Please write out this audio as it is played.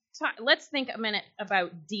let's think a minute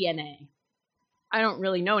about DNA. I don't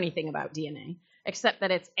really know anything about DNA, except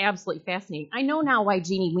that it's absolutely fascinating. I know now why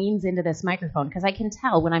Jeannie leans into this microphone, because I can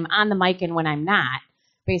tell when I'm on the mic and when I'm not,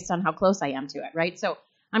 based on how close I am to it, right? So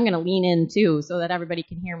I'm going to lean in, too, so that everybody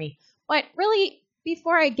can hear me. But really,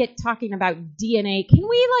 before I get talking about DNA, can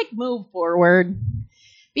we, move forward?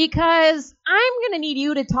 Because I'm going to need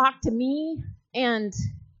you to talk to me, and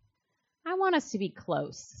I want us to be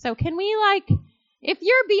close. So can we, if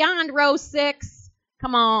you're beyond row 6,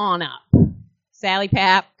 come on up. Sally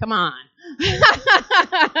Pap, come on.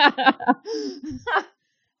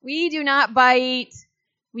 We do not bite.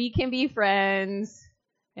 We can be friends.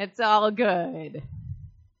 It's all good.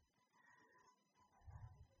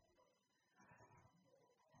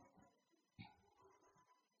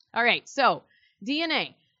 All right, so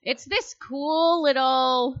DNA. It's this cool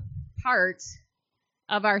little part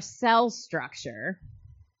of our cell structure.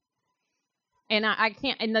 And I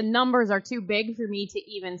can't, and the numbers are too big for me to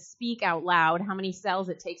even speak out loud how many cells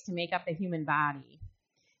it takes to make up the human body.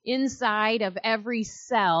 Inside of every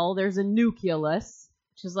cell, there's a nucleus,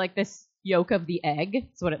 which is like this yolk of the egg.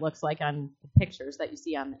 It's what it looks like on the pictures that you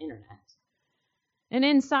see on the internet. And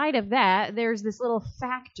inside of that, there's this little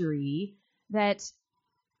factory that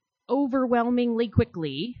overwhelmingly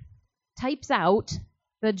quickly types out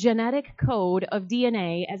the genetic code of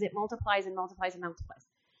DNA as it multiplies and multiplies and multiplies.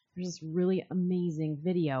 There's this really amazing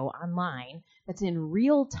video online that's in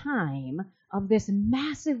real time of this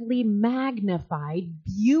massively magnified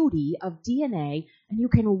beauty of DNA, and you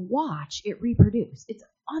can watch it reproduce. It's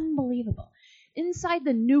unbelievable. Inside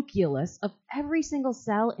the nucleus of every single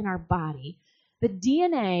cell in our body, the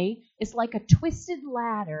DNA is like a twisted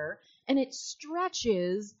ladder, and it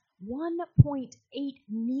stretches 1.8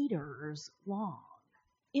 meters long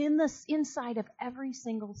inside of every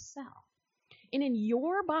single cell. And in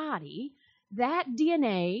your body, that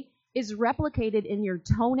DNA is replicated in your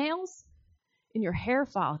toenails, in your hair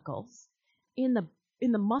follicles, in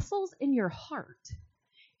the muscles in your heart,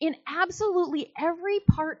 in absolutely every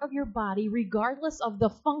part of your body, regardless of the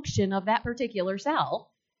function of that particular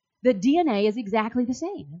cell. The DNA is exactly the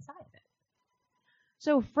same inside of it.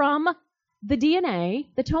 So from the DNA,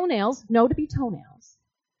 the toenails know to be toenails,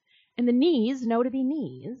 and the knees know to be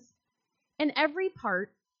knees, and every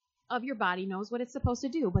part of your body knows what it's supposed to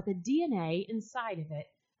do, but the DNA inside of it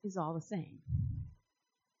is all the same.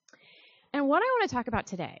 And what I want to talk about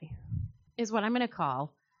today is what I'm going to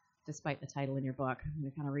call, despite the title in your book, I'm going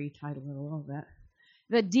to kind of retitle it a little bit,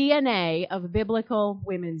 the DNA of biblical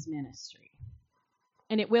women's ministry.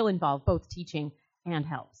 And it will involve both teaching and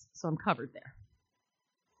helps, so I'm covered there.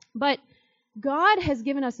 But God has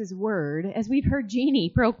given us His Word, as we've heard Jeannie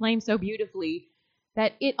proclaim so beautifully,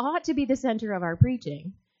 that it ought to be the center of our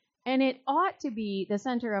preaching. And it ought to be the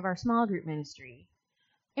center of our small group ministry.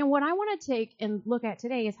 And what I want to take and look at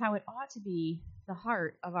today is how it ought to be the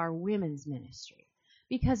heart of our women's ministry.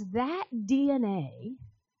 Because that DNA,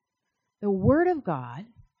 the Word of God,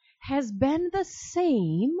 has been the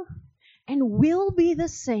same and will be the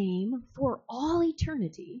same for all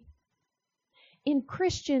eternity in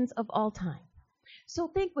Christians of all time. So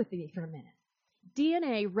think with me for a minute.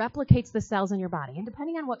 DNA replicates the cells in your body, and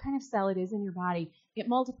depending on what kind of cell it is in your body, it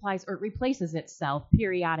multiplies or it replaces itself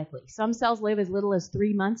periodically. Some cells live as little as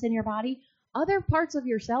 3 months in your body. Other parts of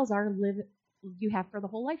your cells you have for the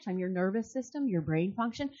whole lifetime. Your nervous system, your brain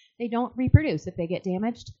function, they don't reproduce. If they get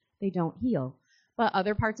damaged, they don't heal. But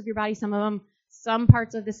other parts of your body, some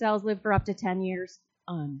parts of the cells live for up to 10 years.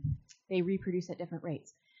 They reproduce at different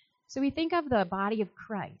rates. So we think of the body of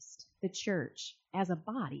Christ, the church, as a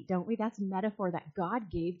body, don't we? That's a metaphor that God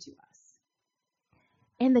gave to us.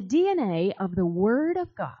 And the DNA of the Word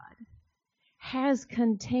of God has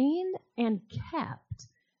contained and kept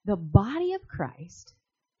the body of Christ,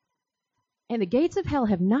 and the gates of hell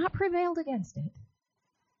have not prevailed against it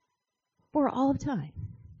for all of time.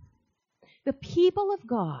 The people of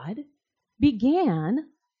God began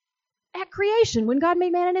at creation when God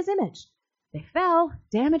made man in His image. They fell,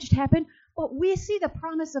 damage happened, but we see the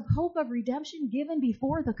promise of hope of redemption given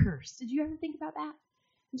before the curse. Did you ever think about that?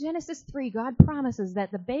 In Genesis 3, God promises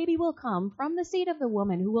that the baby will come from the seed of the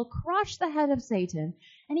woman who will crush the head of Satan,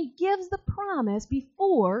 and He gives the promise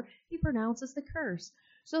before He pronounces the curse.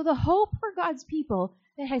 So the hope for God's people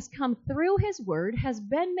that has come through His Word has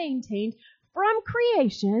been maintained from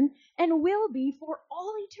creation and will be for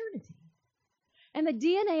all eternity. And the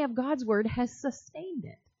DNA of God's Word has sustained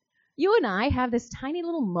it. You and I have this tiny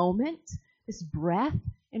little moment, this breath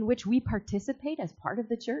in which we participate as part of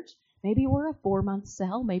the church. Maybe we're a 4-month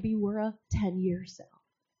cell, maybe we're a 10-year cell,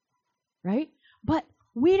 right? But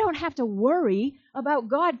we don't have to worry about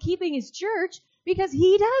God keeping His church Because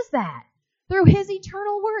he does that through his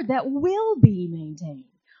eternal word that will be maintained.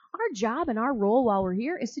 Our job and our role while we're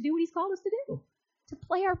here is to do what he's called us to do, to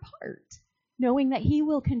play our part, knowing that he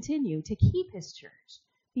will continue to keep his church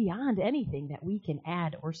beyond anything that we can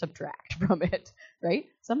add or subtract from it, right?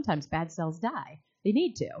 Sometimes bad cells die. They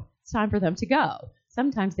need to. It's time for them to go.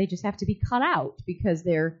 Sometimes they just have to be cut out because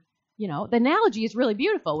they're, the analogy is really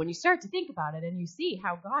beautiful when you start to think about it and you see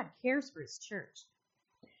how God cares for his church.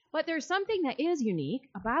 But there's something that is unique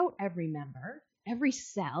about every member, every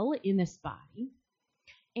cell in this body,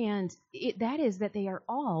 and that is that they are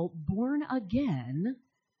all born again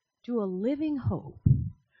to a living hope,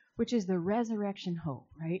 which is the resurrection hope,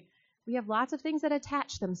 right? We have lots of things that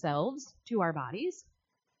attach themselves to our bodies,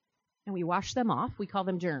 and we wash them off. We call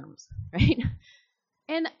them germs, right?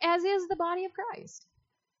 And as is the body of Christ.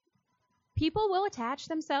 People will attach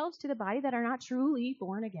themselves to the body that are not truly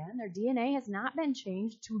born again. Their DNA has not been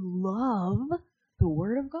changed to love the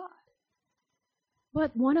Word of God.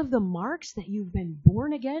 But one of the marks that you've been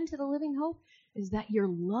born again to the living hope is that your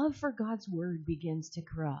love for God's Word begins to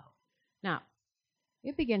grow. Now,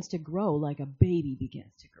 it begins to grow like a baby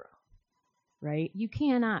begins to grow, right? You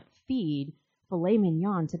cannot feed filet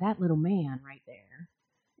mignon to that little man right there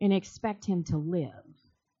and expect him to live,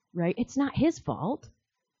 right? It's not his fault.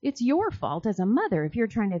 It's your fault as a mother if you're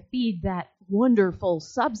trying to feed that wonderful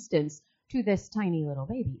substance to this tiny little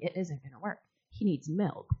baby. It isn't going to work. He needs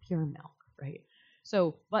milk, pure milk, right?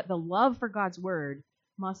 So, but the love for God's Word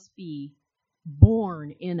must be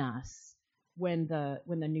born in us when the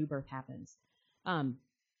new birth happens.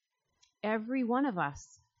 Every one of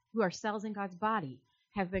us who are cells in God's body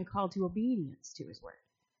have been called to obedience to his Word.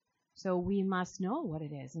 So we must know what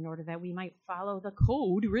it is in order that we might follow the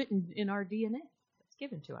code written in our DNA that's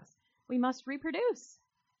given to us. We must reproduce.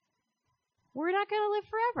 We're not going to live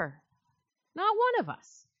forever. Not one of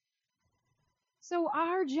us. So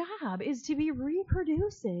our job is to be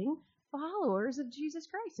reproducing followers of Jesus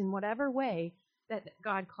Christ in whatever way that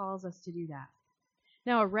God calls us to do that.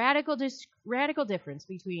 Now, a radical difference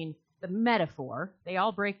between the metaphor, they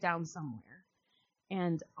all break down somewhere,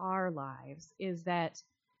 and our lives is that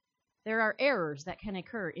there are errors that can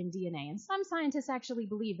occur in DNA. And some scientists actually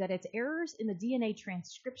believe that it's errors in the DNA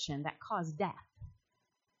transcription that cause death.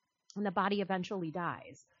 And the body eventually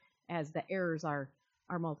dies as the errors are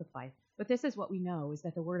multiplied. But this is what we know, is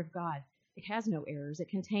that the Word of God, it has no errors, it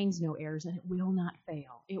contains no errors, and it will not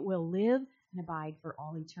fail. It will live and abide for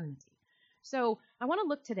all eternity. So I want to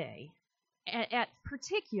look today at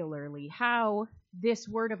particularly how this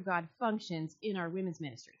Word of God functions in our women's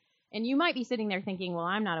ministry. And you might be sitting there thinking, well,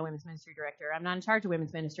 I'm not a women's ministry director. I'm not in charge of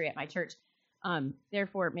women's ministry at my church.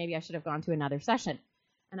 Therefore, maybe I should have gone to another session.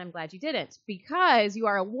 And I'm glad you didn't, because you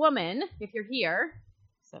are a woman if you're here,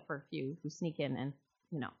 except for a few who sneak in and,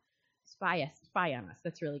 spy on us.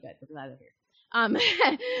 That's really good. We're glad they're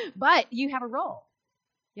here. But you have a role.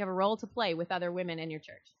 You have a role to play with other women in your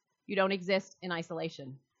church. You don't exist in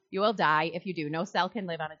isolation. You will die if you do. No cell can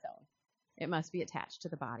live on its own. It must be attached to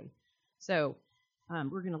the body. So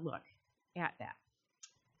we're going to look at that.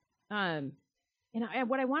 And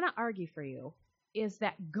what I want to argue for you is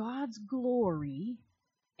that God's glory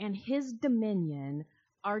and his dominion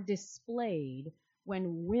are displayed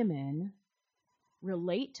when women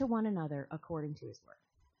relate to one another according to his word.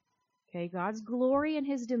 Okay, God's glory and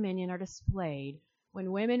his dominion are displayed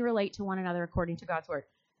when women relate to one another according to God's word.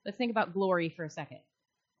 Let's think about glory for a second.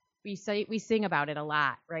 We sing about it a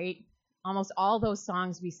lot, right? Almost all those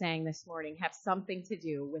songs we sang this morning have something to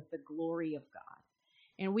do with the glory of God.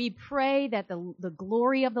 And we pray that the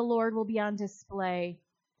glory of the Lord will be on display.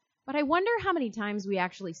 But I wonder how many times we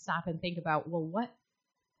actually stop and think about, well, what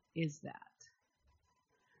is that?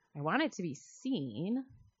 I want it to be seen,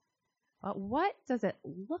 but what does it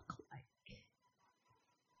look like?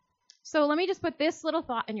 So let me just put this little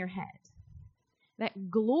thought in your head,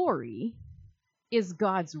 that glory is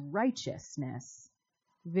God's righteousness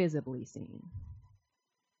visibly seen.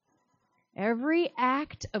 Every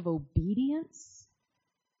act of obedience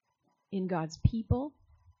in God's people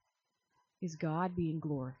is God being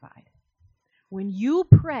glorified. When you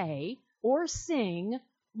pray or sing,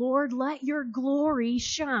 Lord, let your glory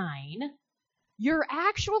shine, you're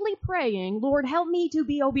actually praying, Lord, help me to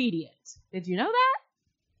be obedient. Did you know that?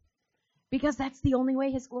 Because that's the only way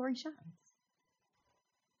his glory shines.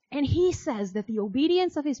 And he says that the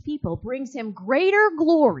obedience of his people brings him greater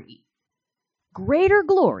glory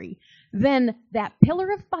than that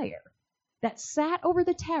pillar of fire that sat over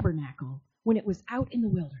the tabernacle when it was out in the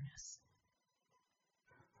wilderness.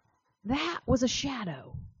 That was a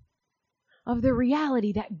shadow of the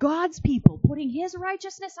reality that God's people, putting his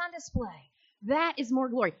righteousness on display, That is more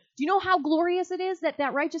glory. Do you know how glorious it is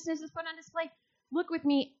that righteousness is put on display? Look with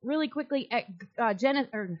me really quickly at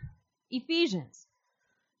Ephesians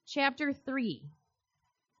chapter 3.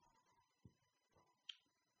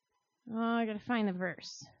 Oh, I got to find the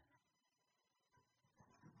verse.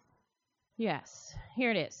 Yes,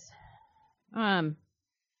 here it is.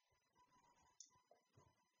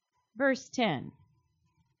 Verse 10.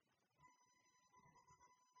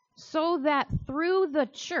 So that through the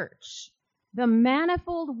church, the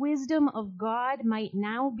manifold wisdom of God might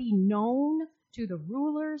now be known to the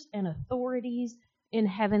rulers and authorities in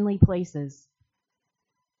heavenly places.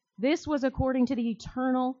 This was according to the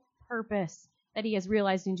eternal purpose that he has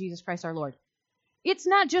realized in Jesus Christ our Lord. It's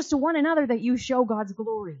not just to one another that you show God's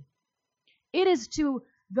glory. It is to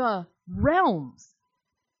the realms,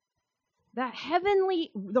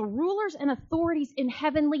 the rulers and authorities in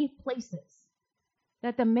heavenly places,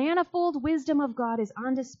 that the manifold wisdom of God is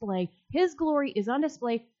on display. His glory is on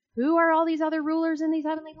display. Who are all these other rulers in these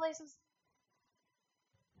heavenly places?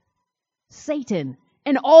 Satan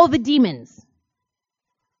and all the demons.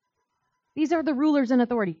 These are the rulers and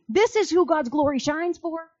authority. This is who God's glory shines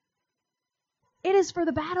for. It is for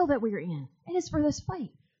the battle that we're in. It is for this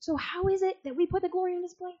fight. So how is it that we put the glory on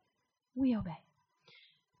display? We obey.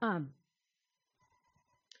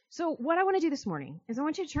 So what I want to do this morning is I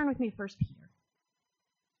want you to turn with me to 1 Peter.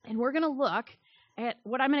 And we're going to look at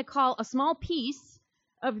what I'm going to call a small piece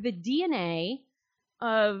of the DNA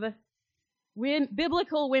of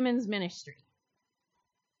biblical women's ministry.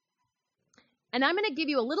 And I'm going to give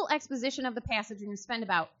you a little exposition of the passage. We're going to spend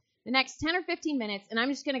about the next 10 or 15 minutes, and I'm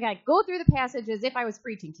just going to go through the passage as if I was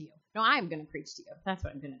preaching to you. No, I'm going to preach to you. That's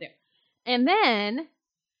what I'm going to do. And then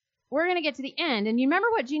we're going to get to the end. And you remember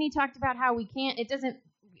what Jeannie talked about, how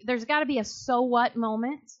there's got to be a so what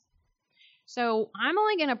moment. So I'm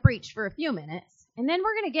only going to preach for a few minutes, and then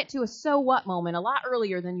we're going to get to a so what moment a lot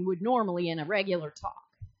earlier than you would normally in a regular talk.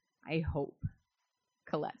 I hope.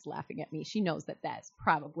 Colette's laughing at me. She knows that that's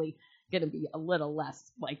probably going to be a little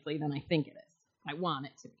less likely than I think it is. I want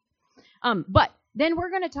it to be. But then we're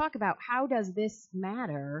going to talk about how does this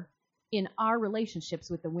matter in our relationships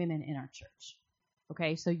with the women in our church.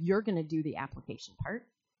 Okay, so you're going to do the application part.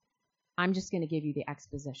 I'm just going to give you the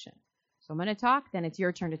exposition. So I'm going to talk, then it's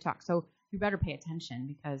your turn to talk. So you better pay attention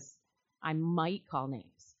because I might call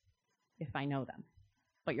names if I know them.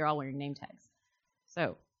 But you're all wearing name tags.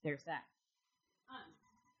 So there's that.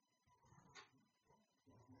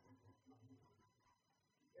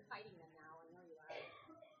 You're hiding them now. I know you are.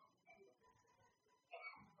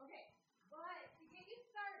 Okay, but to get you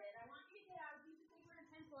started, I want you to get out a piece of paper and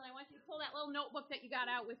pencil, and I want you to pull that little notebook that you got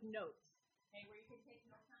out with notes. Okay, where you can take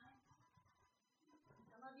notes on it.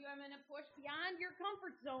 Some of you, I'm going to push beyond your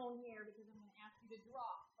comfort zone here because I'm going to ask you to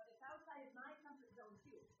draw. But it's outside of my comfort zone,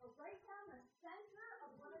 too. So right down the center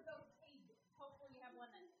of one of those pages, hopefully you have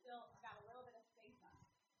one that's still got a little bit of space on it.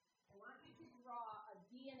 I want you to draw a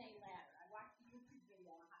DNA ladder. I watched a YouTube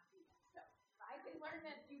video on how to do that. So if I can learn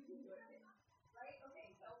that, you can do it too. Right?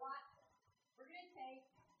 Okay, so watch this. We're going to take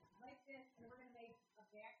like this, and we're going to make a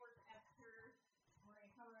backward S curve. We're going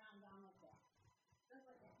to come around down like that. Just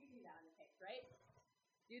like that. You can do that on the page, right?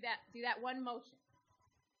 Do that one motion.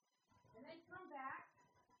 And then come back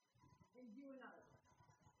and do another one.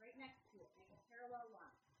 Right next to it. Make a parallel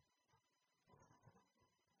line.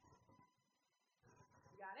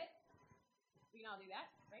 You got it? We can all do that,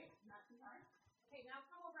 right? Not too hard. Okay, now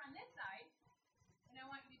come over on this side. And I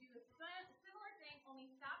want you to do a similar thing, only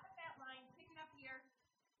stop at that line, pick it up here.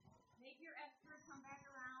 Make your S curve come back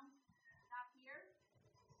around. Stop here.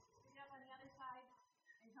 Pick it up on the other side.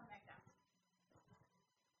 And come back down.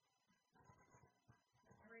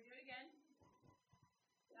 Again,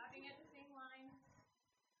 stopping at the same line,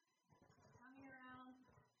 coming around,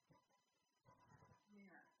 coming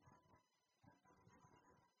around.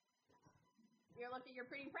 You're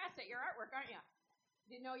pretty impressed at your artwork, aren't you?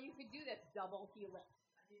 Didn't know you could do this double helix.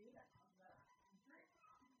 I didn't either.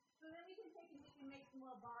 So then we can take and we can make some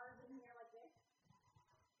little bars in here like this,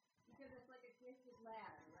 because it's like a twisted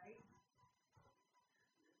ladder, right?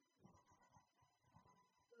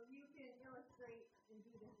 So you can illustrate and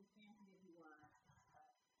do this as fancy as you want.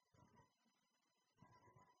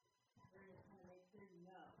 We're just going to make sure you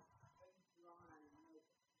know what you've drawn on your notebook.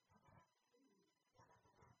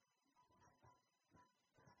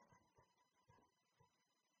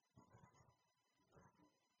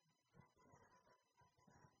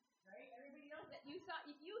 Right? Everybody knows that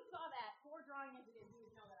if you saw that, poor drawing as it is, you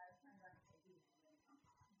would know that I was trying to replicate these.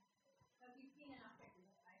 So if you've seen enough pictures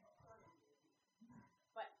of it, I hope so.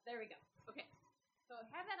 But there we go. Okay. So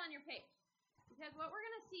have that on your page. Because what we're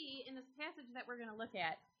going to see in this passage that we're going to look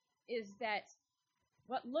at is that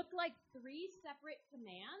what looked like three separate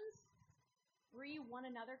commands, three one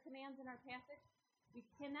another commands in our passage, we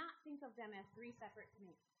cannot think of them as three separate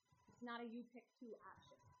commands. It's not a you pick two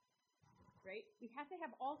option, right? We have to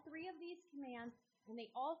have all three of these commands, and they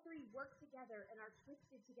all three work together and are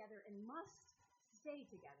twisted together and must stay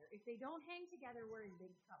together. If they don't hang together, we're in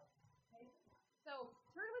big trouble. Okay? So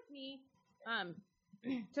turn with me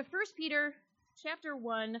to 1 Peter chapter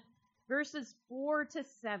 1, verses 4 to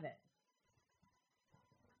 7.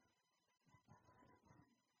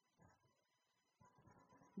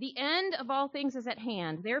 The end of all things is at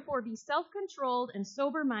hand. Therefore, be self-controlled and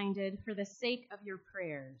sober-minded for the sake of your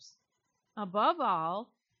prayers. Above all,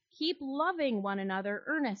 keep loving one another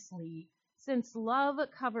earnestly, since love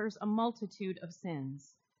covers a multitude of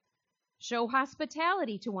sins. Show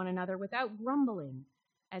hospitality to one another without grumbling.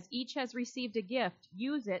 As each has received a gift,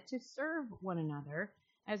 use it to serve one another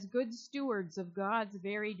as good stewards of God's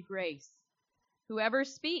varied grace. Whoever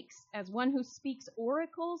speaks as one who speaks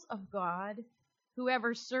oracles of God,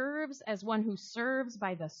 whoever serves as one who serves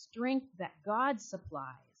by the strength that God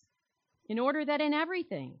supplies, in order that in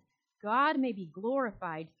everything God may be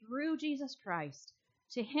glorified through Jesus Christ.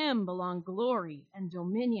 To him belong glory and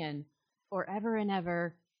dominion forever and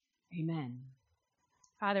ever. Amen.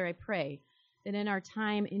 Father, I pray that in our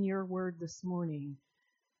time in your word this morning,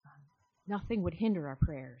 nothing would hinder our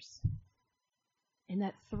prayers. And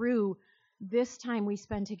that through this time we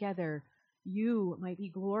spend together, you might be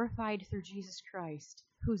glorified through Jesus Christ,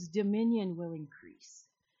 whose dominion will increase.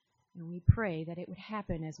 And we pray that it would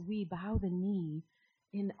happen as we bow the knee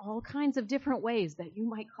in all kinds of different ways that you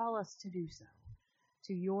might call us to do so,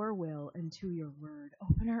 to your will and to your word.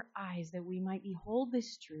 Open our eyes that we might behold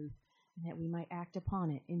this truth and that we might act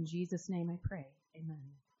upon it. In Jesus' name I pray. Amen.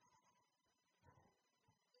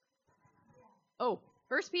 Oh,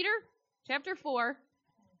 1 Peter chapter 4.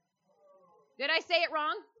 Did I say it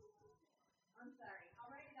wrong? I'm sorry.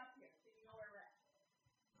 I'll write it up here so you know where we're at.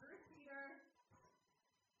 1 Peter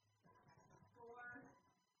 4,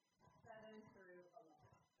 7 through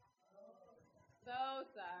 11. So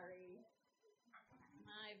sorry.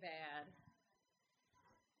 My bad.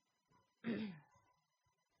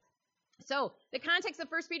 So, the context of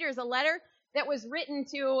 1 Peter is a letter that was written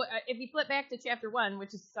to, if you flip back to chapter 1,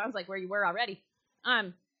 which sounds like where you were already,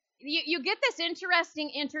 you get this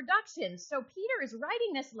interesting introduction. So Peter is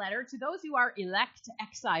writing this letter to those who are elect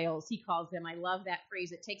exiles, he calls them. I love that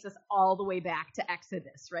phrase. It takes us all the way back to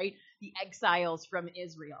Exodus, right? The exiles from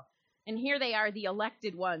Israel. And here they are, the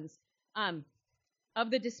elected ones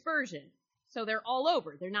of the dispersion. So they're all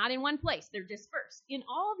over. They're not in one place. They're dispersed in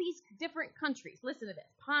all these different countries. Listen to this.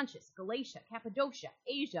 Pontus, Galatia, Cappadocia,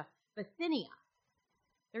 Asia, Bithynia.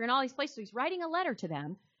 They're in all these places. So he's writing a letter to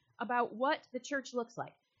them about what the church looks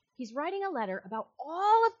like. He's writing a letter about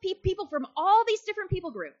all of people from all these different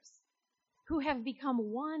people groups who have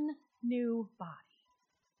become one new body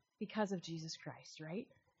because of Jesus Christ, right?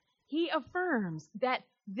 He affirms that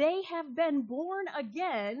they have been born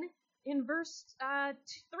again in verse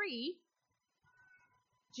 3.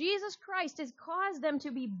 Jesus Christ has caused them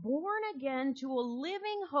to be born again to a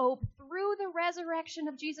living hope through the resurrection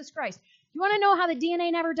of Jesus Christ. You want to know how the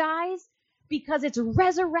DNA never dies? Because it's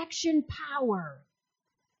resurrection power.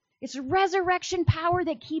 It's resurrection power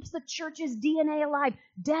that keeps the church's DNA alive.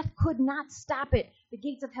 Death could not stop it. The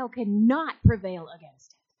gates of hell cannot prevail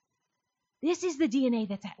against it. This is the DNA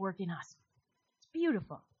that's at work in us. It's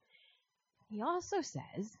beautiful. He also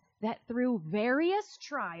says that through various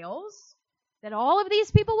trials that all of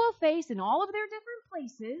these people will face in all of their different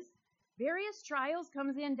places, various trials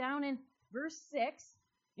comes in down in verse 6.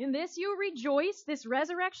 In this you rejoice, this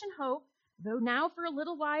resurrection hope, though now for a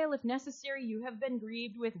little while, if necessary, you have been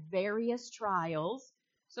grieved with various trials.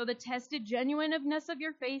 So the tested genuineness of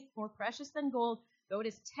your faith, more precious than gold, though it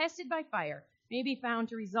is tested by fire, may be found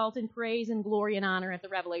to result in praise and glory and honor at the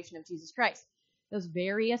revelation of Jesus Christ. Those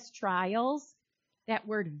various trials, that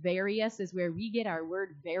word various is where we get our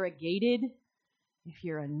word variegated. If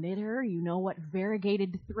you're a knitter, you know what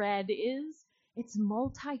variegated thread is. It's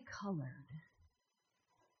multicolored.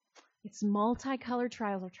 It's multicolored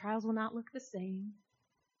trials. Our trials will not look the same.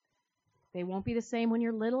 They won't be the same when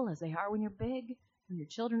you're little as they are when you're big. When your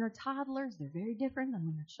children are toddlers, they're very different than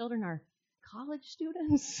when your children are college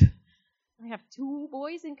students. I have 2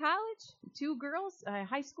 boys in college, 2 girls, a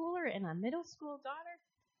high schooler and a middle school daughter.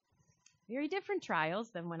 Very different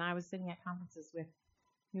trials than when I was sitting at conferences with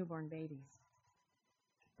newborn babies.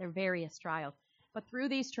 They're various trials. But through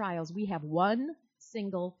these trials, we have one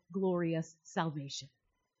single glorious salvation.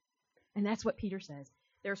 And that's what Peter says.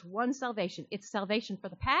 There's one salvation. It's salvation for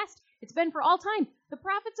the past. It's been for all time. The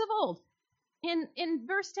prophets of old. In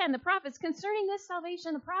verse 10, the prophets, concerning this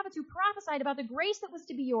salvation, the prophets who prophesied about the grace that was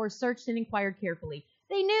to be yours searched and inquired carefully.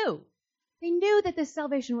 They knew that this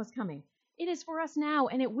salvation was coming. It is for us now,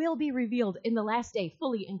 and it will be revealed in the last day,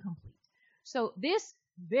 fully and complete. So this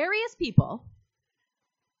various people,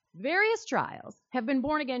 various trials, have been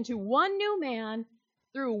born again to one new man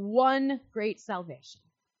through one great salvation.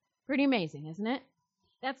 Pretty amazing, isn't it?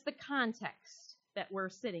 That's the context that we're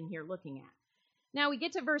sitting here looking at. Now we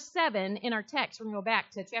get to verse 7 in our text. We're going to go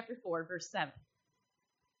back to chapter 4, verse 7.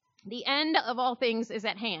 The end of all things is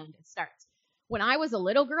at hand, it starts. When I was a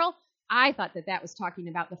little girl, I thought that was talking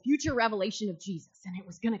about the future revelation of Jesus, and it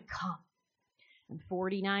was going to come. I'm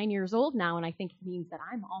 49 years old now, and I think it means that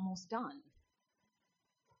I'm almost done.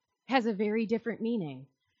 It has a very different meaning.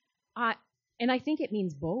 And I think it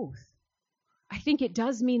means both. I think it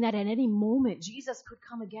does mean that at any moment, Jesus could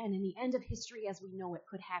come again, and the end of history as we know it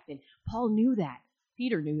could happen. Paul knew that.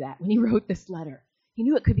 Peter knew that when he wrote this letter. He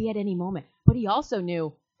knew it could be at any moment, but he also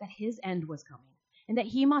knew that his end was coming, and that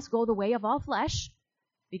he must go the way of all flesh,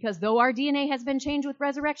 because though our DNA has been changed with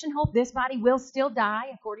resurrection hope, this body will still die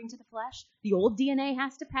according to the flesh. The old DNA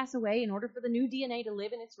has to pass away in order for the new DNA to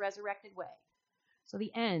live in its resurrected way. So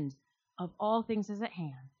the end of all things is at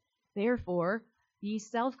hand. Therefore, be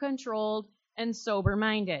self-controlled and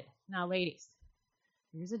sober-minded. Now, ladies,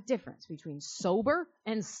 there's a difference between sober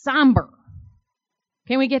and somber.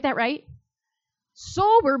 Can we get that right?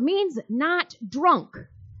 Sober means not drunk.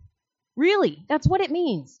 Really, that's what it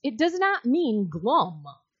means. It does not mean glum.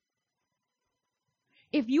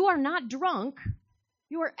 If you are not drunk,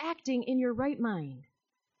 you are acting in your right mind.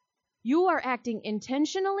 You are acting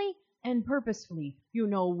intentionally and purposefully. You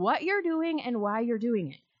know what you're doing and why you're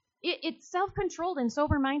doing it. It's self-controlled and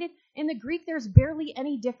sober-minded. In the Greek, there's barely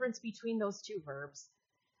any difference between those two verbs.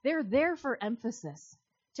 They're there for emphasis,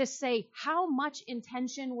 to say how much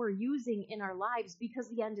intention we're using in our lives because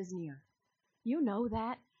the end is near. You know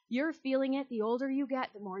that. You're feeling it. The older you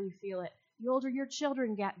get, the more you feel it. The older your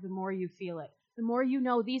children get, the more you feel it. The more you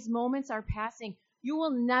know these moments are passing. You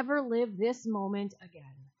will never live this moment again.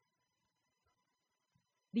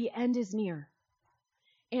 The end is near.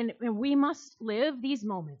 And we must live these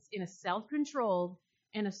moments in a self-controlled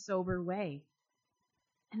and a sober way.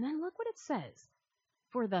 And then look what it says.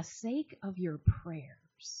 For the sake of your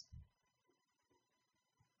prayers.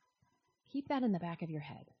 Keep that in the back of your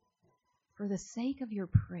head. For the sake of your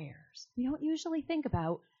prayers. We don't usually think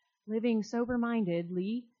about living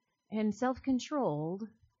sober-mindedly and self-controlled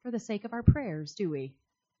for the sake of our prayers, do we?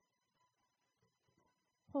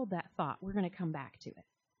 Hold that thought. We're going to come back to it.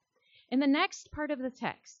 In the next part of the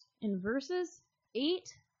text, in verses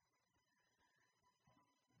 8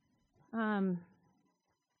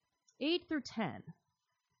 through 10,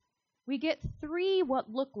 we get 3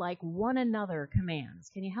 what look like one another commands.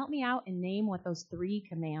 Can you help me out and name what those 3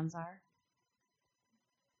 commands are?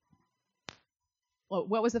 Well,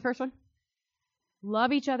 what was the first one?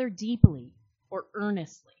 Love each other deeply or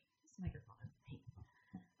earnestly. This microphone.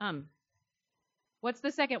 What's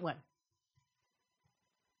the second one?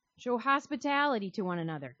 Show hospitality to one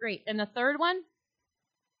another. Great. And the third one?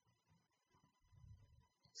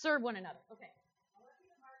 Serve one another. Okay. I want you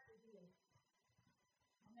to mark the deal.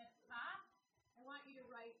 On the top, I want you to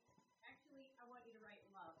write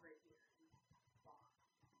love right here.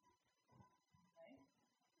 Okay?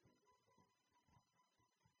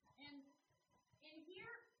 And in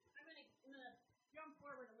here, I'm gonna jump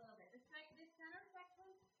forward a little bit. This center section,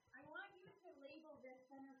 I want you to label this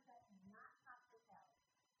center section not hospitality.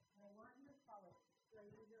 I want you to call it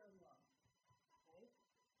stranger love. Okay? And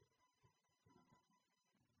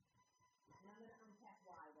I'm going to unpack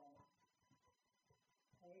why though.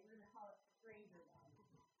 Okay, we're going to call it stranger love.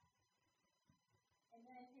 And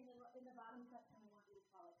then in the bottom section, I want you to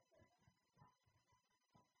call it church.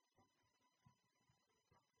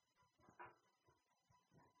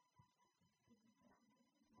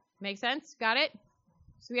 Make sense? Got it?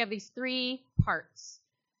 So we have these 3 parts.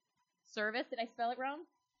 Service, did I spell it wrong?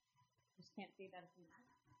 Just can't see that.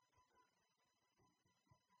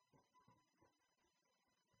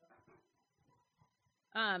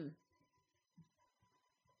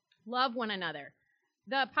 Love one another.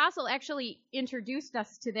 The apostle actually introduced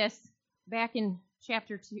us to this back in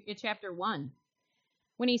chapter 1,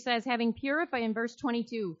 when he says, having purified, in verse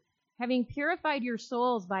 22, having purified your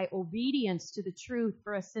souls by obedience to the truth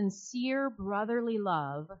for a sincere brotherly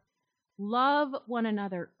love, love one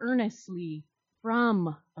another earnestly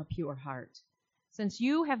from a pure heart, since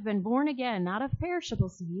you have been born again, not of perishable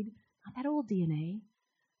seed, not that old DNA,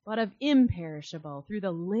 but of imperishable, through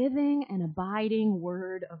the living and abiding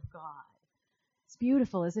Word of God. It's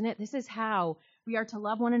beautiful, isn't it? This is how We are to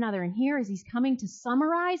love one another. And here, as he's coming to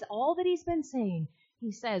summarize all that he's been saying,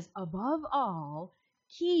 he says, above all,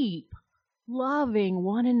 keep loving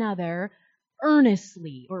one another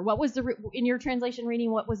earnestly. Or what was in your translation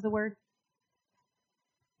reading, what was the word?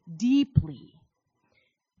 Deeply.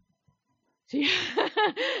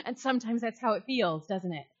 And sometimes that's how it feels,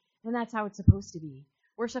 doesn't it? And that's how it's supposed to be.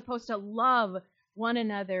 We're supposed to love one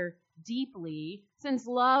another deeply, since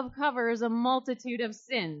love covers a multitude of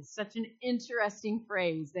sins. Such an interesting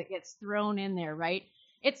phrase that gets thrown in there, right?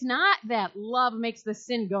 It's not that love makes the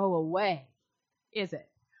sin go away, is it?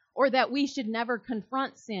 Or that we should never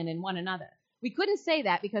confront sin in one another. We couldn't say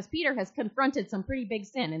that because Peter has confronted some pretty big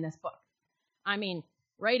sin in this book. I mean,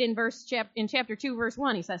 right in chapter 2, verse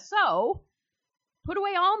 1, he says, so put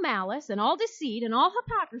away all malice and all deceit and all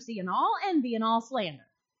hypocrisy and all envy and all slander.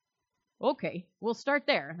 Okay, we'll start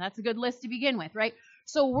there. That's a good list to begin with, right?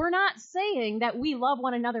 So we're not saying that we love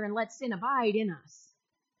one another and let sin abide in us.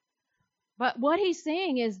 But what he's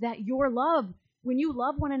saying is that your love, when you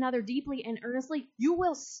love one another deeply and earnestly, you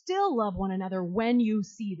will still love one another when you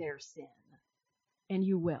see their sin. And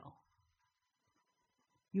you will.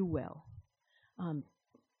 You will.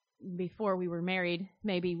 Before we were married,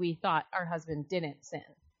 maybe we thought our husband didn't sin.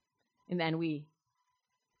 And then we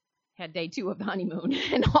had day 2 of the honeymoon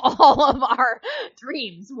and all of our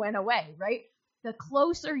dreams went away, right? The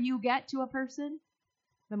closer you get to a person,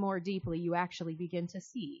 the more deeply you actually begin to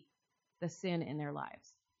see the sin in their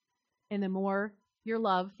lives. And the more your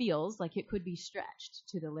love feels like it could be stretched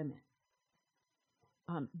to the limit.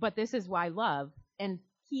 But this is why love and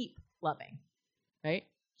keep loving, right?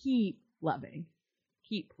 Keep loving.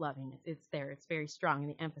 Keep loving. It's there. It's very strong in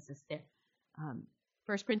the emphasis there. 1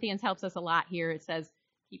 Corinthians helps us a lot here. It says,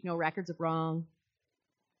 keep no records of wrong.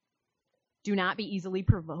 Do not be easily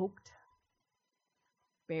provoked.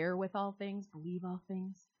 Bear with all things. Believe all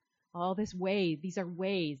things. All this way, these are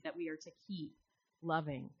ways that we are to keep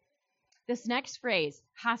loving. This next phrase,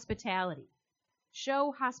 hospitality.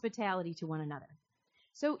 Show hospitality to one another.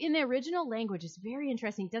 So in the original language, it's very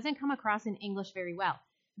interesting. It doesn't come across in English very well.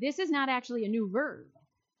 This is not actually a new verb.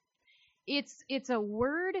 It's a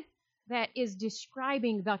word that is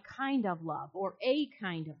describing the kind of love or a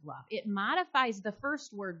kind of love. It modifies the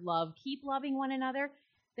first word love, keep loving one another.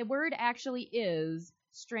 The word actually is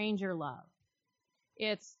stranger love.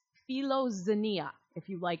 It's philoxenia, if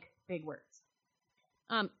you like big words.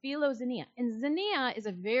 Philoxenia. And xenia is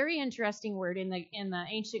a very interesting word in the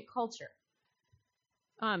ancient culture.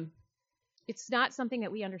 It's not something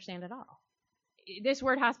that we understand at all. This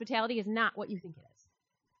word hospitality is not what you think it is.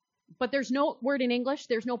 But there's no word in English,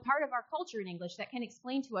 there's no part of our culture in English that can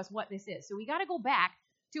explain to us what this is. So we got to go back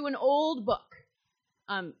to an old book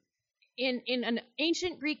in an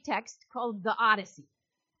ancient Greek text called the Odyssey,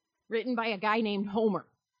 written by a guy named Homer,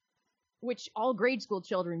 which all grade school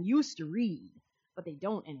children used to read, but they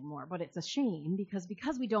don't anymore. But it's a shame because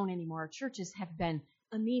we don't anymore, our churches have been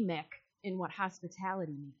anemic in what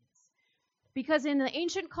hospitality means. Because in the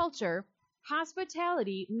ancient culture,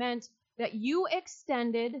 hospitality meant that you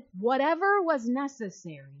extended whatever was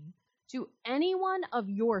necessary to anyone of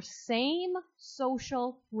your same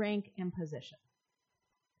social rank and position.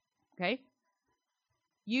 Okay?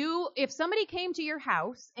 If somebody came to your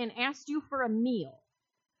house and asked you for a meal,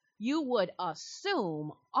 you would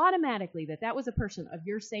assume automatically that that was a person of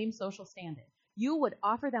your same social standing. You would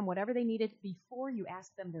offer them whatever they needed before you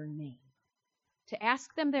asked them their name. To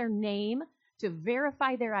ask them their name, to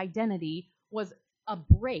verify their identity, was a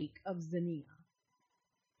break of xenia.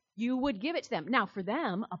 You would give it to them. Now, for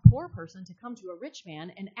them, a poor person to come to a rich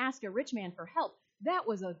man and ask a rich man for help, that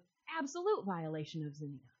was an absolute violation of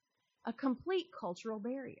xenia, a complete cultural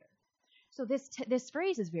barrier. So this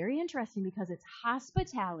phrase is very interesting because it's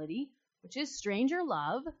hospitality, which is stranger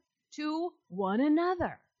love, to one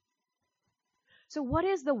another. So what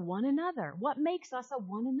is the one another? What makes us a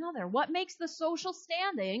one another? What makes the social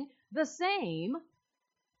standing the same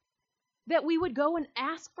that we would go and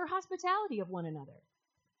ask for hospitality of one another?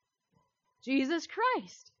 Jesus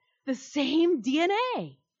Christ, the same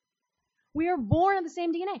DNA. We are born of the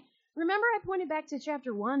same DNA. Remember I pointed back to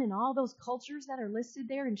chapter 1 and all those cultures that are listed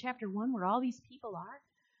there in chapter 1 where all these people are?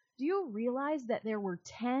 Do you realize that there were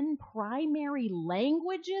 10 primary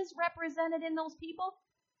languages represented in those people?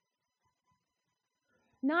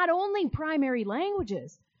 Not only primary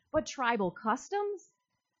languages, but tribal customs,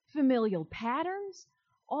 familial patterns,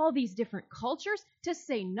 all these different cultures, to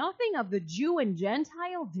say nothing of the Jew and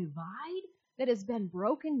Gentile divide that has been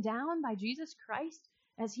broken down by Jesus Christ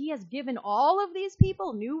as he has given all of these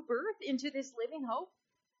people new birth into this living hope.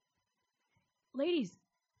 Ladies,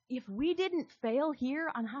 if we didn't fail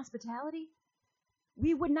here on hospitality,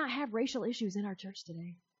 we would not have racial issues in our church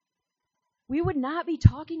today. We would not be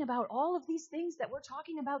talking about all of these things that we're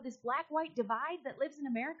talking about, this black-white divide that lives in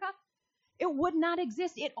America. It would not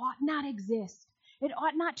exist. It ought not exist. It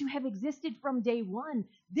ought not to have existed from day one.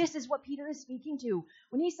 This is what Peter is speaking to.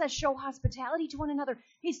 When he says show hospitality to one another,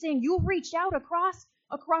 he's saying you've reached out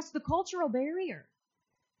across the cultural barrier.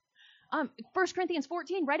 1 Corinthians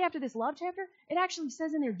 14, right after this love chapter, it actually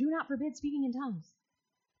says in there, do not forbid speaking in tongues.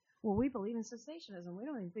 Well, we believe in cessationism. We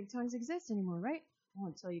don't even think tongues exist anymore, right? Well,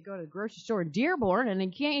 until you go to the grocery store in Dearborn and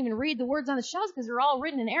you can't even read the words on the shelves because they're all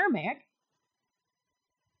written in Aramaic.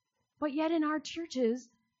 But yet in our churches,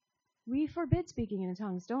 we forbid speaking in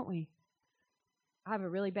tongues, don't we? I have a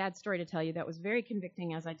really bad story to tell you that was very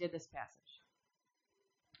convicting as I did this passage.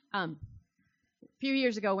 A few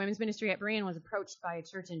years ago, Women's Ministry at Berean was approached by a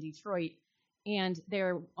church in Detroit, and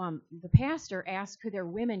the pastor asked could their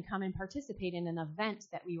women come and participate in an event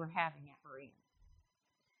that we were having at Berean.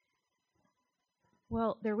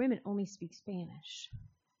 Well, their women only speak Spanish.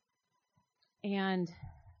 And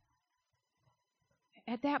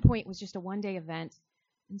at that point, it was just a one-day event.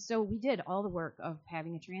 And so we did all the work of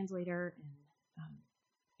having a translator and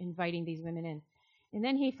inviting these women in. And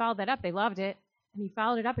then he followed that up. They loved it. And he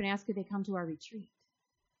followed it up and asked could they come to our retreat.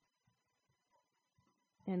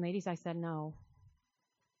 And ladies, I said no.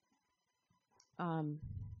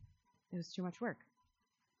 It was too much work.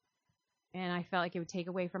 And I felt like it would take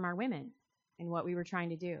away from our women and what we were trying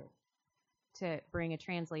to do, to bring a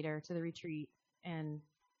translator to the retreat and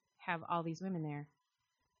have all these women there.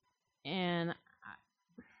 And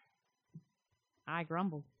I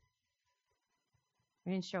grumbled.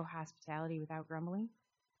 I didn't show hospitality without grumbling.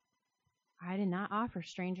 I did not offer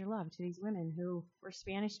stranger love to these women who were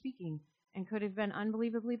Spanish speaking and could have been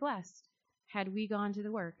unbelievably blessed had we gone to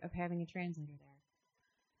the work of having a translator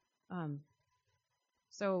there.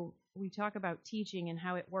 So we talk about teaching and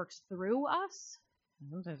how it works through us.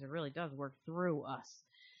 Sometimes it really does work through us.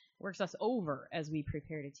 It works us over as we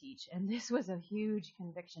prepare to teach. And this was a huge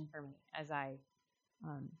conviction for me as I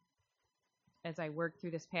worked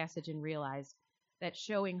through this passage and realized that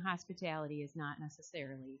showing hospitality is not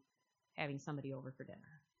necessarily having somebody over for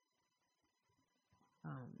dinner.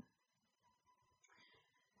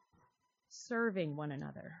 Serving one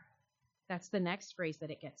another. That's the next phrase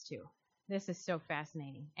that it gets to. This is so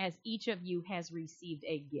fascinating. As each of you has received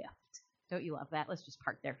a gift. Don't you love that? Let's just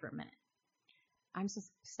park there for a minute. I'm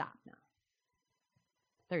supposed to stop now.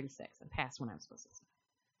 36. I'm past when I was supposed to stop.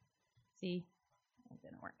 See? That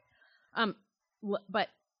didn't work. But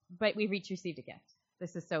we've each received a gift.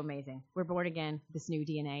 This is so amazing. We're born again, this new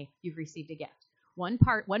DNA. You've received a gift.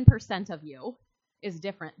 1% of you is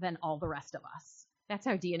different than all the rest of us. That's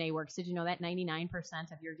how DNA works. Did you know that 99%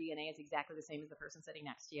 of your DNA is exactly the same as the person sitting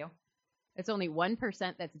next to you? It's only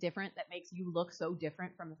 1% that's different that makes you look so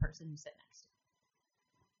different from the person you sit next to.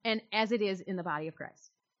 And as it is in the body of Christ.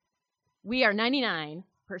 We are 99%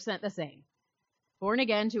 the same. Born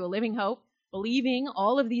again to a living hope, believing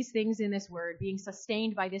all of these things in this word, being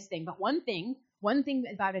sustained by this thing. But one thing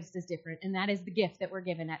about us is different, and that is the gift that we're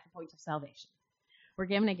given at the point of salvation. We're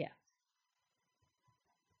given a gift.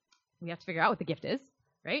 We have to figure out what the gift is,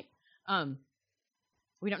 right?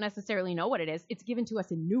 We don't necessarily know what it is. It's given to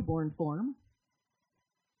us in newborn form.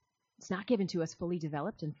 It's not given to us fully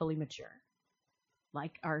developed and fully mature.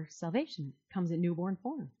 Like our salvation comes in newborn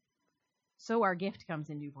form. So our gift comes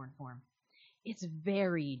in newborn form. It's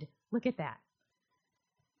varied. Look at that.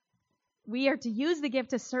 We are to use the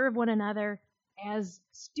gift to serve one another as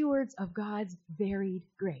stewards of God's varied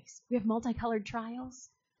grace. We have multicolored trials.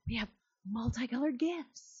 We have multicolored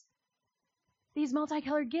gifts. These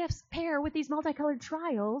multicolored gifts pair with these multicolored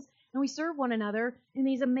trials, and we serve one another in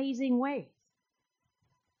these amazing ways.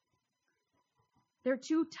 There are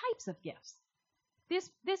two types of gifts.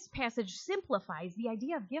 This passage simplifies the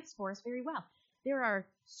idea of gifts for us very well. There are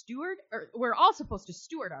we're all supposed to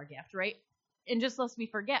steward our gift, right? And just lest we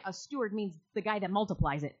forget, a steward means the guy that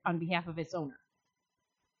multiplies it on behalf of its owner,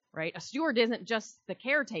 right? A steward isn't just the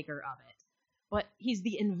caretaker of it, but he's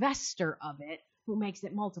the investor of it who makes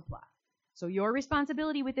it multiply. So your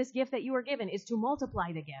responsibility with this gift that you are given is to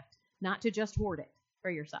multiply the gift, not to just hoard it for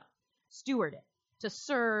yourself. Steward it, to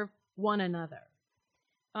serve one another.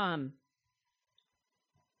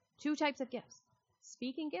 Two types of gifts.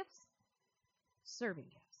 Speaking gifts, serving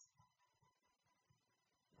gifts.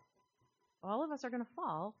 All of us are going to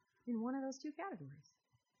fall in one of those two categories.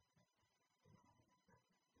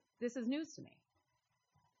 This is news to me.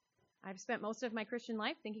 I've spent most of my Christian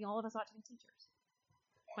life thinking all of us ought to be teachers.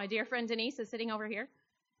 My dear friend Denise is sitting over here.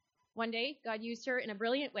 One day, God used her in a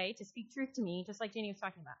brilliant way to speak truth to me, just like Jeannie was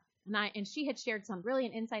talking about. And she had shared some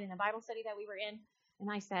brilliant insight in a Bible study that we were in.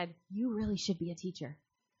 And I said, you really should be a teacher.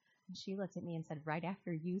 And she looked at me and said, right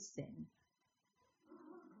after you sing.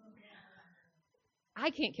 I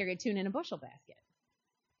can't carry a tune in a bushel basket.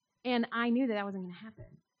 And I knew that wasn't going to happen.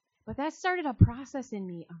 But that started a process in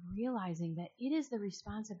me of realizing that it is the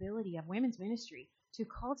responsibility of women's ministry to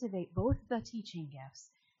cultivate both the teaching gifts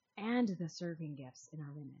and the serving gifts in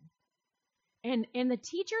our women. And the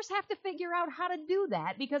teachers have to figure out how to do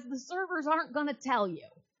that because the servers aren't going to tell you.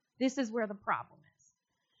 This is where the problem is.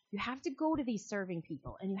 You have to go to these serving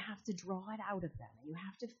people and you have to draw it out of them. And you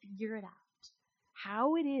have to figure it out.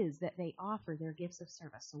 How it is that they offer their gifts of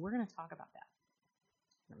service. So we're going to talk about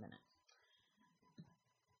that in a minute.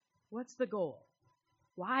 What's the goal?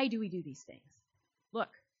 Why do we do these things? Look,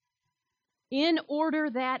 in order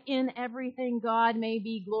that in everything God may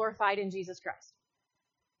be glorified in Jesus Christ.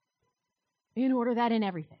 In order that in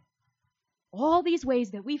everything. All these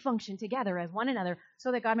ways that we function together as one another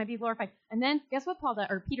so that God might be glorified. And then guess what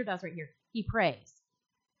Peter does right here? He prays.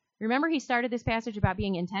 Remember he started this passage about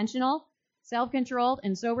being intentional, self-controlled,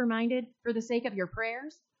 and sober-minded for the sake of your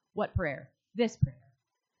prayers? What prayer? This prayer.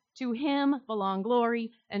 To him belong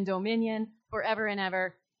glory and dominion forever and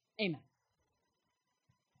ever. Amen.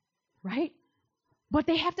 Right? But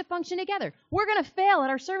they have to function together. We're going to fail at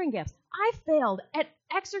our serving gifts. I failed at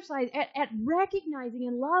exercise, at recognizing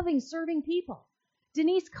and loving serving people.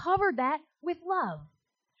 Denise covered that with love.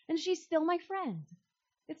 And she's still my friend.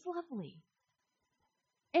 It's lovely.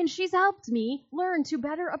 And she's helped me learn to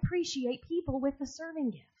better appreciate people with the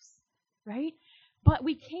serving gifts. Right? But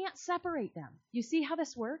we can't separate them. You see how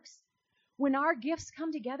this works? When our gifts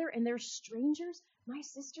come together and they're strangers, my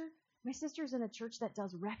sister's in a church that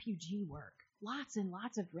does refugee work. Lots and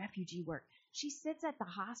lots of refugee work. She sits at the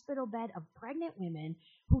hospital bed of pregnant women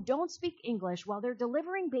who don't speak English while they're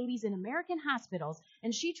delivering babies in American hospitals,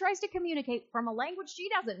 and she tries to communicate from a language she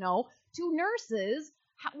doesn't know to nurses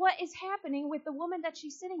what is happening with the woman that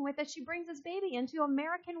she's sitting with, that she brings this baby into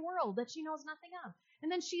American world that she knows nothing of.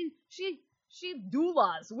 And then she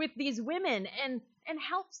doulas with these women and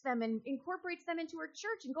helps them and incorporates them into her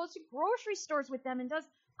church and goes to grocery stores with them and does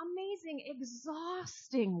amazing,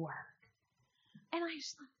 exhausting work. And I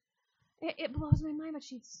just thought, it blows my mind, but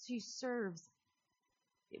she serves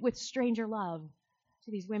with stranger love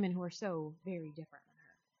to these women who are so very different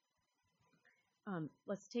than her.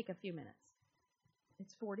 Let's take a few minutes.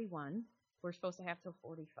 It's 41. We're supposed to have till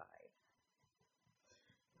 45.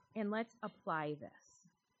 And let's apply this.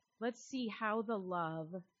 Let's see how the love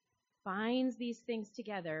binds these things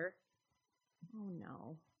together. Oh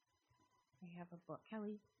no. I have a book.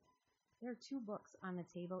 Kelly, there are 2 books on the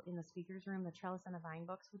table in the speaker's room, the Trellis and the Vine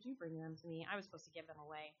books. Would you bring them to me? I was supposed to give them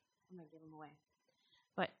away. I'm going to give them away.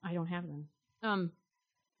 But I don't have them.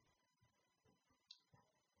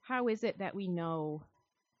 How is it that we know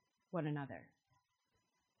one another?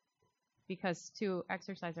 Because to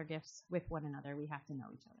exercise our gifts with one another, we have to know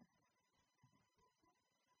each other.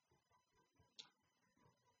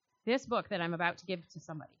 This book that I'm about to give to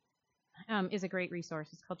somebody is a great resource.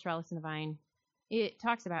 It's called Trellis and the Vine. It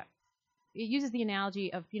uses the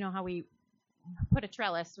analogy of, how we put a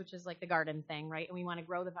trellis, which is like the garden thing, right? And we want to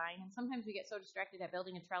grow the vine. And sometimes we get so distracted at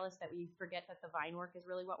building a trellis that we forget that the vine work is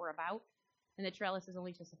really what we're about. And the trellis is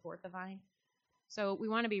only to support the vine. So we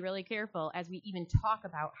want to be really careful as we even talk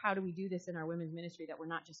about how do we do this in our women's ministry, that we're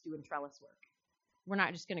not just doing trellis work. We're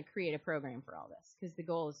not just going to create a program for all this, because the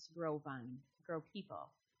goal is to grow vine, to grow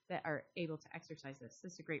people that are able to exercise this.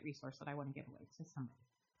 This is a great resource that I want to give away to somebody.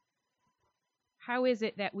 How is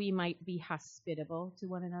it that we might be hospitable to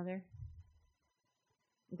one another?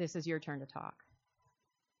 This is your turn to talk.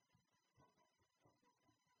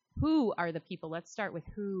 Who are the people? Let's start with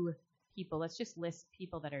who people. Let's just list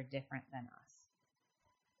people that are different than us,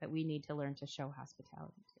 that we need to learn to show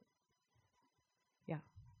hospitality to. Yeah.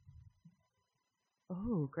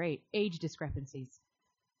 Oh, great. Age discrepancies.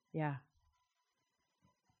 Yeah.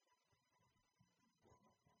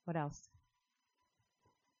 What else?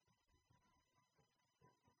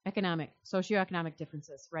 Socioeconomic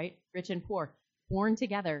differences, right? Rich and poor, born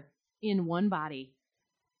together in one body,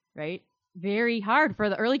 right? Very hard for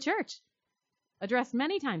the early church. Addressed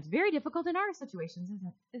many times. Very difficult in our situations,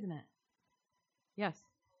 isn't it? Yes.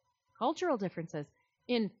 Cultural differences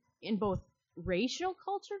in both racial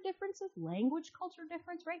culture differences, language culture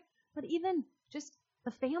difference, right? But even just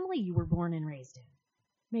the family you were born and raised in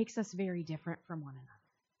makes us very different from one another.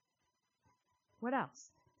 What else?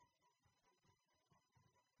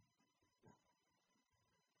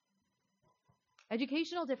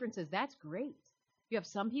 Educational differences, that's great. You have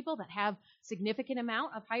some people that have significant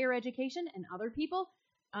amount of higher education and other people.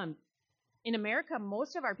 In America,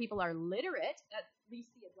 most of our people are literate, at least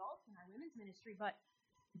the adults in our women's ministry, but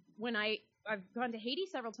when I've gone to Haiti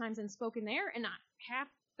several times and spoken there, and half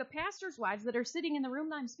the pastors' wives that are sitting in the room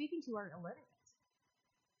that I'm speaking to are illiterate.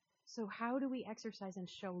 So how do we exercise and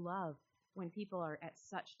show love when people are at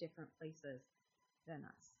such different places than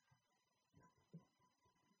us?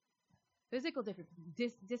 Physical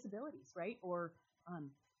disabilities, right? Or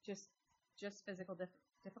just physical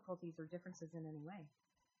difficulties or differences in any way.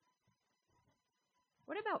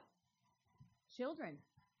 What about children,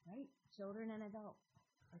 right? Children and adults.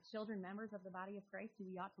 Are children members of the body of Christ who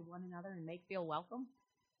we ought to one another and make feel welcome?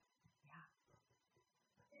 Yeah.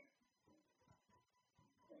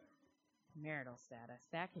 Marital status.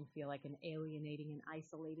 That can feel like an alienating and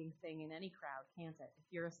isolating thing in any crowd, can't it? If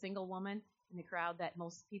you're a single woman in the crowd that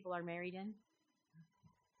most people are married in.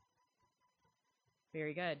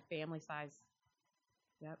 Very good. Family size.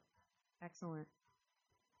 Yep. Excellent.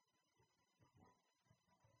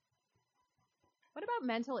 What about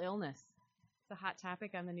mental illness? It's a hot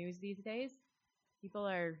topic on the news these days. People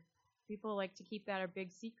like to keep that a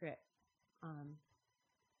big secret.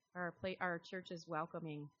 Our church is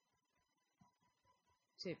welcoming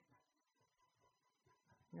to. You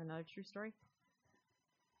know another true story?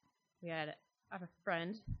 I have a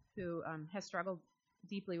friend who has struggled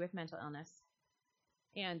deeply with mental illness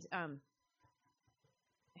and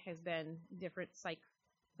has been in different psych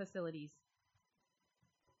facilities.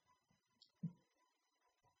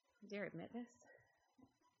 Dare admit this?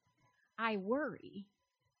 I worry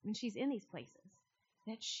when she's in these places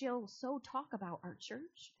that she'll so talk about our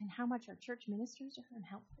church and how much our church ministers to her and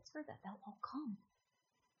helps her that they'll all come.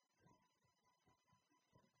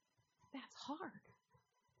 That's hard.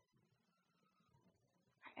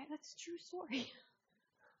 That's a true story.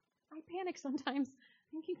 I panic sometimes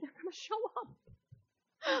thinking they're going to show up.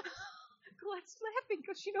 Colette's laughing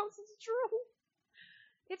because she knows it's true.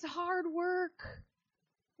 It's hard work.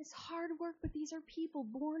 It's hard work, but these are people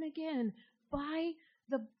born again by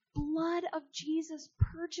the blood of Jesus,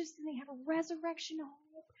 purchased, and they have a resurrection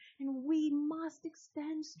hope, and we must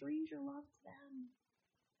extend stranger love to them.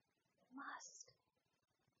 Must.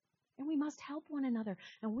 And we must help one another,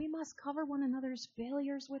 and we must cover one another's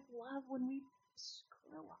failures with love when we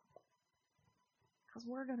screw up, because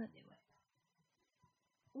we're going to do it.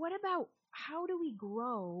 What about how do we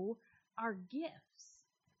grow our gifts?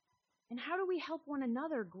 And how do we help one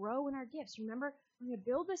another grow in our gifts? Remember, we're going to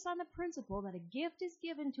build this on the principle that a gift is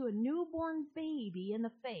given to a newborn baby in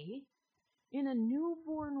the faith in a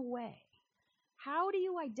newborn way. How do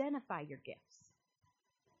you identify your gifts?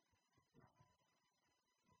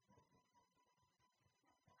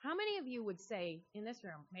 How many of you would say in this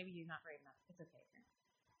room, maybe you're not brave enough, it's okay,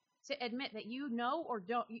 to admit that you know or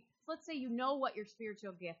don't, let's say you know what your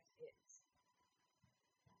spiritual gift is.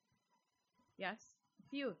 Yes? A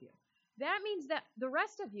few of you. That means that the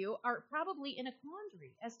rest of you are probably in a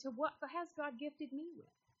quandary as to what has God gifted me with.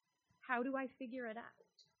 How do I figure it out?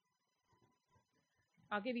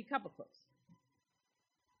 I'll give you a couple clues.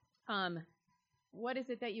 What is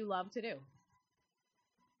it that you love to do?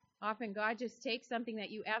 Often God just takes something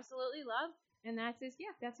that you absolutely love, and that's his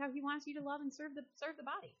gift. That's how he wants you to love and serve the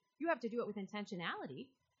body. You have to do it with intentionality,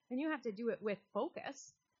 and you have to do it with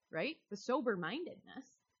focus, right? The sober-mindedness.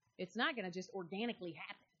 It's not going to just organically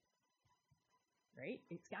happen, right?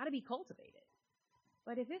 It's got to be cultivated.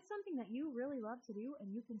 But if it's something that you really love to do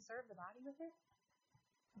and you can serve the body with it,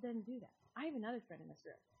 then do that. I have another friend in this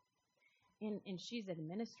room, and she's an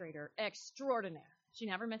administrator extraordinaire. She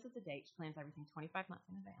never misses a date. She plans everything 25 months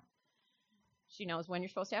in advance. She knows when you're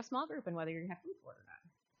supposed to have small group and whether you're going to have food for it or not.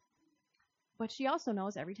 But she also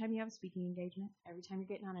knows every time you have a speaking engagement, every time you're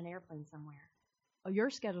getting on an airplane somewhere, your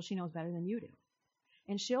schedule she knows better than you do.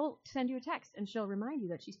 And she'll send you a text, and she'll remind you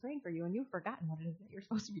that she's praying for you, and you've forgotten what it is that you're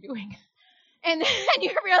supposed to be doing. And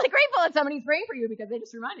you're really grateful that somebody's praying for you because they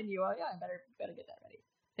just reminded you, oh, yeah, I better get that ready.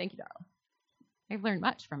 Thank you, Darla. I've learned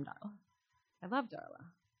much from Darla. I love Darla.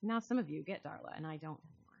 Now some of you get Darla, and I don't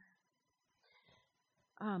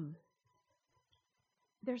anymore.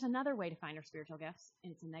 There's another way to find our spiritual gifts,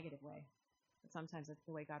 and it's a negative way. But sometimes it's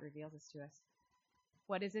the way God reveals this to us.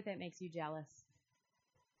 What is it that makes you jealous?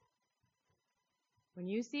 When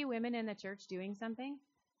you see women in the church doing something,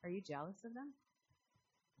 are you jealous of them?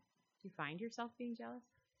 Do you find yourself being jealous?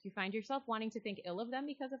 Do you find yourself wanting to think ill of them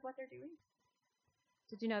because of what they're doing?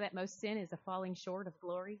 Did you know that most sin is a falling short of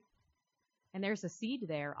glory? And there's a seed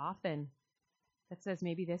there often that says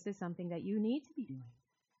maybe this is something that you need to be doing.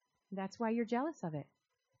 That's why you're jealous of it.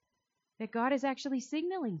 That God is actually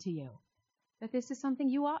signaling to you that this is something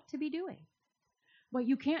you ought to be doing. But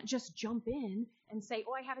you can't just jump in and say,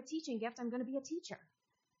 oh, I have a teaching gift, I'm going to be a teacher.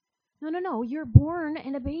 No. You're born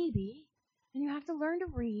in a baby, and you have to learn to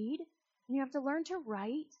read, and you have to learn to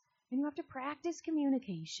write, and you have to practice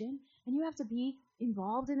communication, and you have to be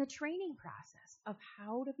involved in the training process of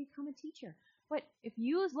how to become a teacher. But if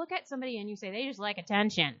you look at somebody and you say they just like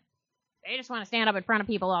attention, they just want to stand up in front of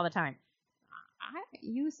people all the time,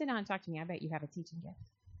 you sit down and talk to me, I bet you have a teaching gift.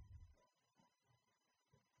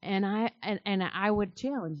 And I would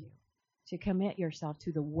challenge you to commit yourself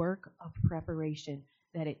to the work of preparation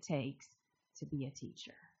that it takes to be a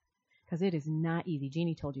teacher. Because it is not easy.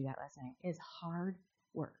 Jeannie told you that last night. It is hard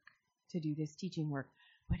work to do this teaching work,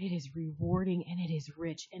 but it is rewarding and it is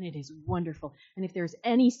rich and it is wonderful. And if there's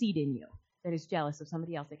any seed in you that is jealous of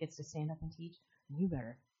somebody else that gets to stand up and teach, you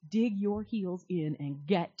better dig your heels in and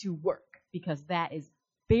get to work, because that is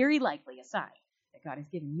very likely a sign that God has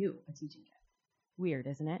given you a teaching gift. Weird,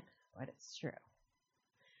 isn't it? But it's true.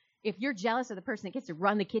 If you're jealous of the person that gets to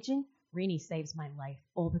run the kitchen, Renee saves my life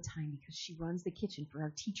all the time because she runs the kitchen for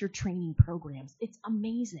our teacher training programs. It's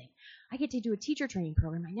amazing. I get to do a teacher training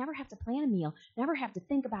program. I never have to plan a meal, never have to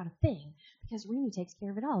think about a thing, because Renee takes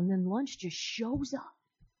care of it all. And then lunch just shows up.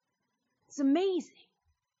 It's amazing.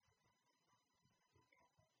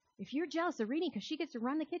 If you're jealous of Renee because she gets to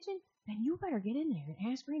run the kitchen, then you better get in there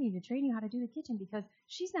and ask Renee to train you how to do the kitchen, because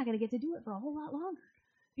she's not going to get to do it for a whole lot longer,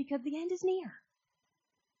 because the end is near.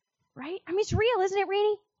 Right? I mean, it's real, isn't it,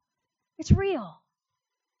 Renee? It's real.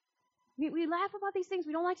 We laugh about these things.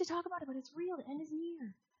 We don't like to talk about it, but it's real. The end is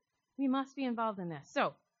near. We must be involved in this.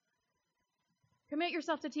 So, commit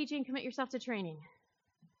yourself to teaching. Commit yourself to training.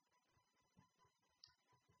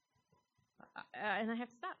 And I have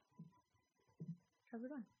to stop because we're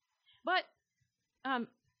done. But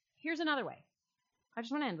here's another way. I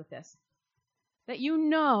just want to end with this. That I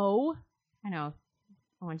know,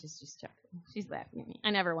 Orange is just chuckling. She's laughing at me.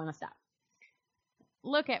 I never want to stop.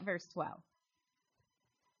 Look at verse 12.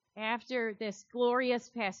 After this glorious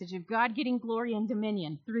passage of God getting glory and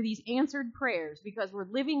dominion through these answered prayers, because we're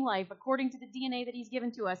living life according to the DNA that he's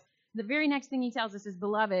given to us, the very next thing he tells us is,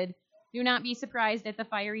 beloved, do not be surprised at the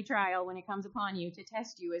fiery trial when it comes upon you to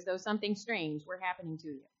test you as though something strange were happening to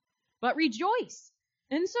you. But rejoice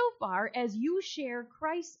insofar as you share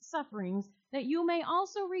Christ's sufferings, that you may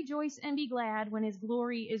also rejoice and be glad when his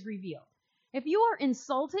glory is revealed. If you are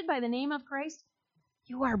insulted by the name of Christ,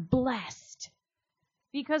 you are blessed,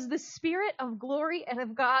 because the Spirit of glory and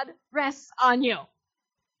of God rests on you.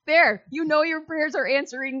 There, your prayers are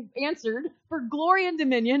answered for glory and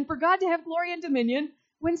dominion, for God to have glory and dominion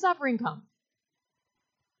when suffering comes.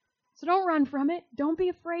 So don't run from it. Don't be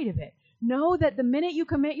afraid of it. Know that the minute you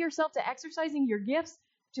commit yourself to exercising your gifts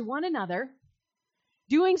to one another,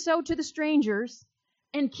 doing so to the strangers,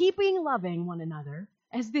 and keeping loving one another,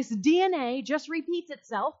 as this DNA just repeats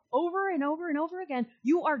itself over and over and over again,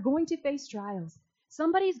 you are going to face trials.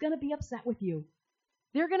 Somebody's going to be upset with you.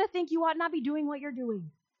 They're going to think you ought not be doing what you're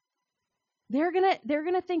doing. They're going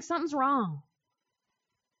to think something's wrong.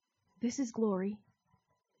 This is glory.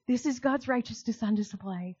 This is God's righteousness on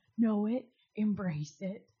display. Know it. Embrace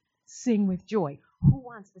it. Sing with joy. Who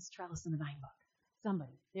wants this trellis in the vine book?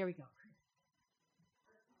 Somebody. There we go.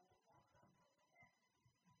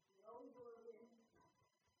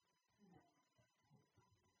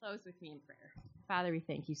 Close with me in prayer. Father, we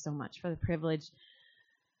thank you so much for the privilege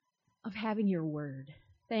of having your word.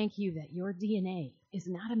 Thank you that your DNA is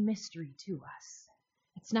not a mystery to us.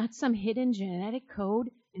 It's not some hidden genetic code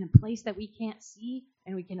in a place that we can't see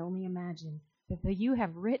and we can only imagine, but that you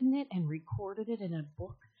have written it and recorded it in a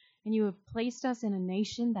book, and you have placed us in a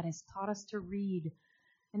nation that has taught us to read,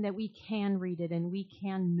 and that we can read it and we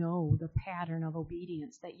can know the pattern of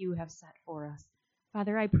obedience that you have set for us.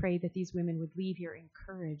 Father, I pray that these women would leave here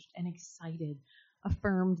encouraged and excited,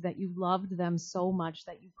 affirmed that you loved them so much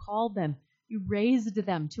that you called them, you raised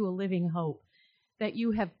them to a living hope, that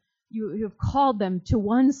you have called them to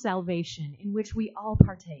one salvation in which we all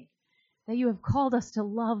partake, that you have called us to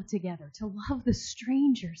love together, to love the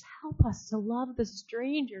strangers. Help us to love the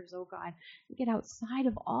strangers, oh God, and get outside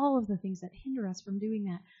of all of the things that hinder us from doing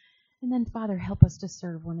that. And then, Father, help us to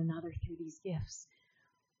serve one another through these gifts,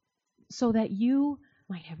 so that you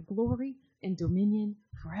might have glory and dominion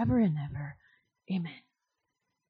forever and ever. Amen.